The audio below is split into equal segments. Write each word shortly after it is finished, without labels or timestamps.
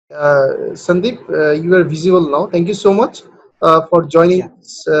Sandeep, you are visible now. Thank you so much for Yeah. joining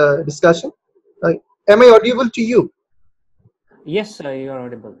this discussion. Am I audible to you? Yes, you are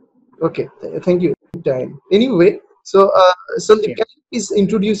audible. Okay, thank you. Anyway, so Sandeep, Yeah. can you please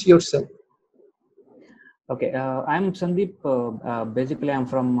introduce yourself? Okay. I'm Sandeep. Basically, I'm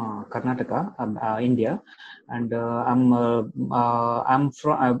from Karnataka, India, and I'm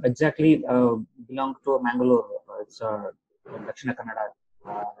from exactly belong to Mangalore. It's Dakshina Kannada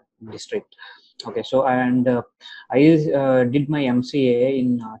district. Okay. So I did my MCA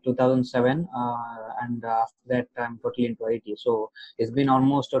in 2007, and after that I'm totally into IT. So it's been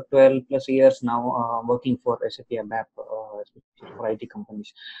almost 12 plus years now working for SAP ABAP, especially for IT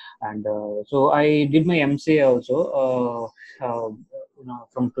companies. And so I did my MCA also,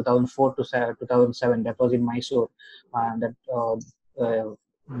 from 2004 to 2007. That was in Mysore, and that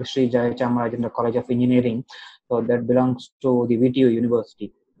Sri Jaya Chamarajendra College of Engineering. So that belongs to the VTU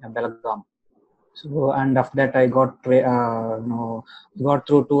University, Belgaum. So and after that I got through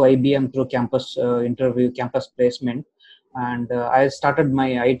to IBM through campus interview, campus placement, and I started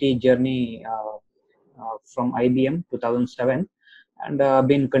my IT journey from IBM 2007, and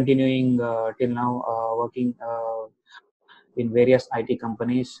been continuing till now, working in various IT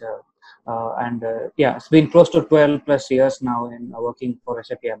companies. And yeah, it's been close to 12 plus years now in working for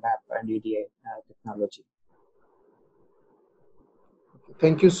SAP ABAP and EDA technology.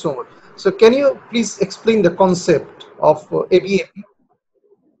 Thank you so much. So, can you please explain the concept of ABAP?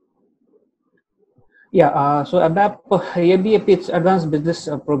 Yeah, so ABAP, it's Advanced Business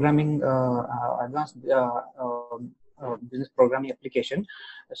Programming, Advanced Business Programming Application.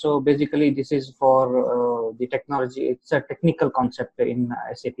 So basically, this is for the technology. It's a technical concept in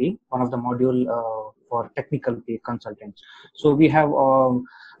SAP, one of the module for technical consultants. So we have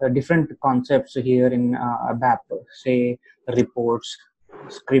different concepts here in ABAP, say reports,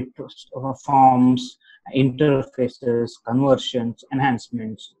 script, forms, interfaces, conversions,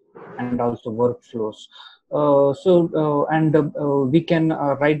 enhancements, and also workflows. We can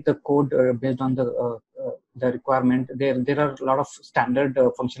write the code based on the requirement. There are a lot of standard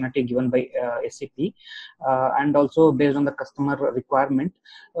functionality given by SAP, and also based on the customer requirement,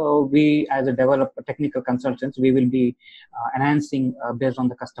 we as a developer, technical consultants, we will be enhancing based on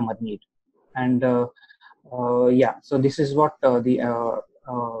the customer need. And yeah, so this is what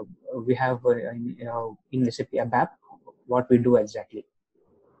we have in SAP ABAP, what we do exactly.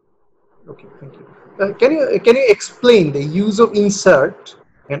 Okay, thank you. Can you explain the use of insert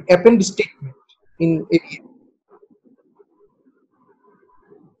and append statement in ABAP?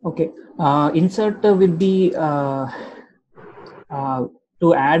 Okay, insert will be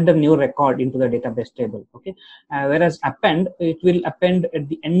to add a new record into the database table. Okay, whereas append, it will append at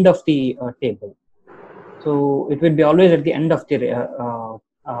the end of the table. So it will be always at the end of the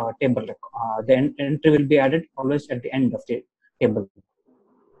table. The entry will be added always at the end of the table.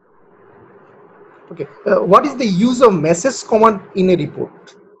 Okay, what is the use of message command in a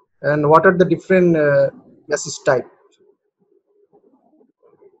report, and what are the different message type?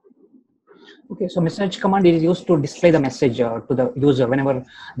 Okay, so message command is used to display the message to the user whenever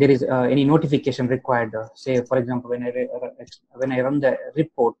there is any notification required. Say, for example, when I run the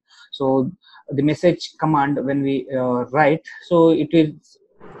report, so the message command, when we write, so it is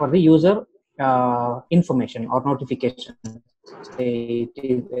for the user information or notification. Say it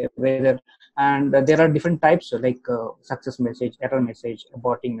is whether, and there are different types like success message, error message,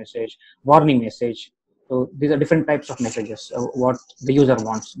 aborting message, warning message. So these are different types of messages, what the user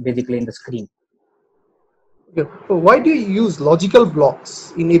wants basically in the screen. Okay. So why do you use logical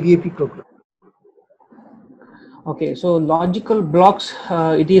blocks in ABAP program? Okay, so logical blocks,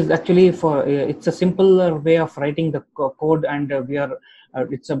 it is actually for it's a simpler way of writing the code, and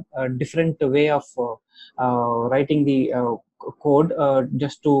it's a different way of writing the code,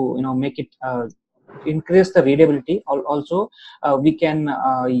 just to make it increase the readability. Also, we can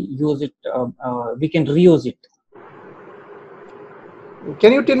use it. We can reuse it.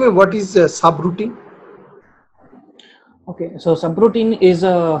 Can you tell me what is subroutine? Okay, so subroutine is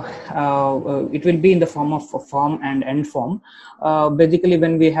it will be in the form of a form and end form. Basically,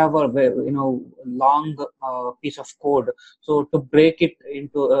 when we have a long piece of code, so to break it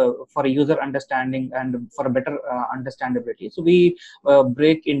into for a user understanding and for a better understandability, so we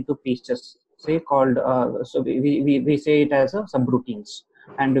break into pieces. Say called so we say it as a subroutines,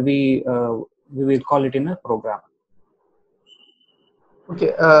 and we will call it in a program.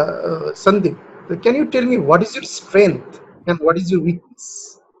 Okay, Sandeep, can you tell me what is your strength and what is your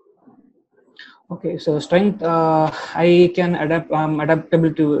weakness? Okay, so strength, I can adapt. I'm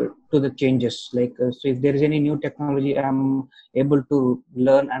adaptable to the changes. Like so if there is any new technology, I'm able to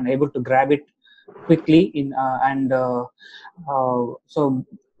learn and able to grab it quickly in so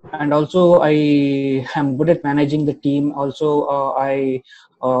and also I am good at managing the team. Also I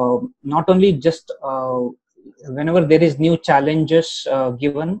not only just whenever there is new challenges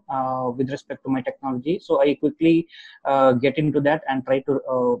given with respect to my technology, so I quickly get into that and try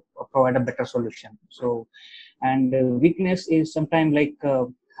to provide a better solution. So and weakness is sometimes like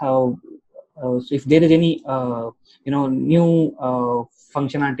how so if there is any new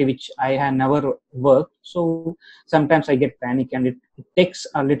functionality which I have never worked, so sometimes I get panic, and it takes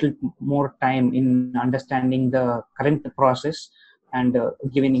a little more time in understanding the current process and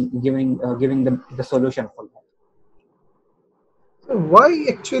giving the solution for that. So why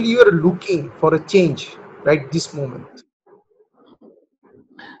actually you are looking for a change right this moment?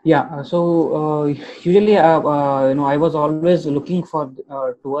 Yeah, usually I was always looking for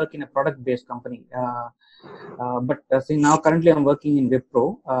to work in a product based company, but see, now currently I'm working in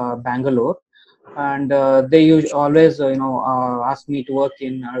Wipro, Bangalore, and they always ask me to work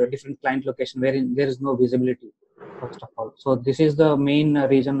in a different client location wherein there is no visibility, first of all. So this is the main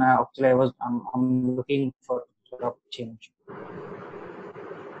reason actually I'm looking for job change.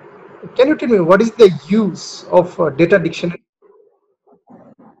 Can you tell me what is the use of data dictionary?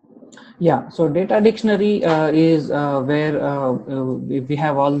 Yeah, so data dictionary is where we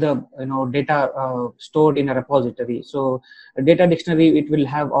have all the data stored in a repository. So a data dictionary, it will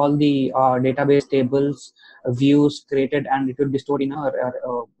have all the database tables, views created, and it will be stored in a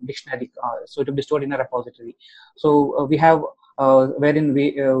dictionary. So it will be stored in a repository. So we have wherein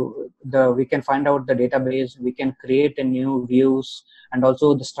we can find out the database, we can create a new views, and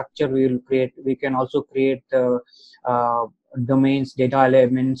also the structure we will create. We can also create the domains, data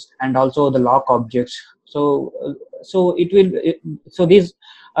elements, and also the lock objects. So so these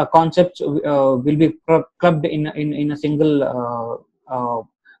concepts will be clubbed in a single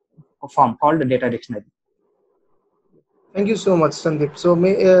form called the data dictionary. Thank you so much, Sandeep. So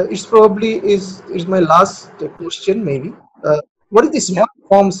it's probably is my last question maybe. What is the Yeah. smart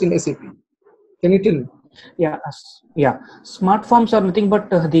forms in SAP? Can you tell me? Yeah, smart forms are nothing but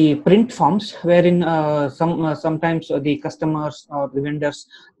the print forms, wherein sometimes the customers or the vendors,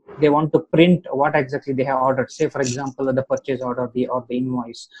 they want to print what exactly they have ordered. Say for example, the purchase order, the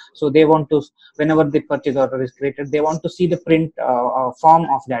invoice. So they want to, whenever the purchase order is created, they want to see the print form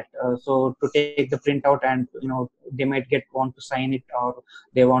of that. So to take the print out, and they might want to sign it, or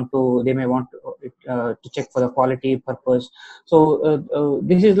they may want to check for the quality purpose. So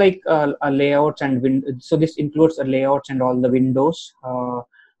this is like a layouts and so this includes a layouts and all the windows,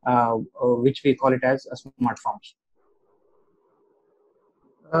 which we call it as a smart forms.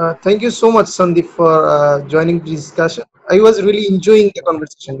 Thank you so much, Sandeep, for joining the discussion. I was really enjoying the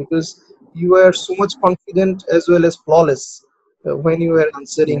conversation because you were so much confident as well as flawless when you were Yeah,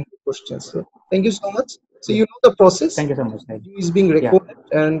 answering the questions. So thank you so much. So yeah. you know the process. Thank you so much. Video is being Yeah, recorded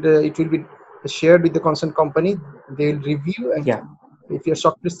and it will be shared with the concerned company. They will review, and yeah. if you're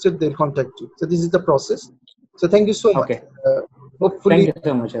shortlisted, they'll contact you. So this is the process. So thank you so much. Okay. Thank Hopefully, you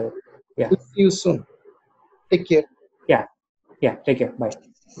so much. Yeah, we'll see you soon. Take care. yeah, yeah. Take care. Bye.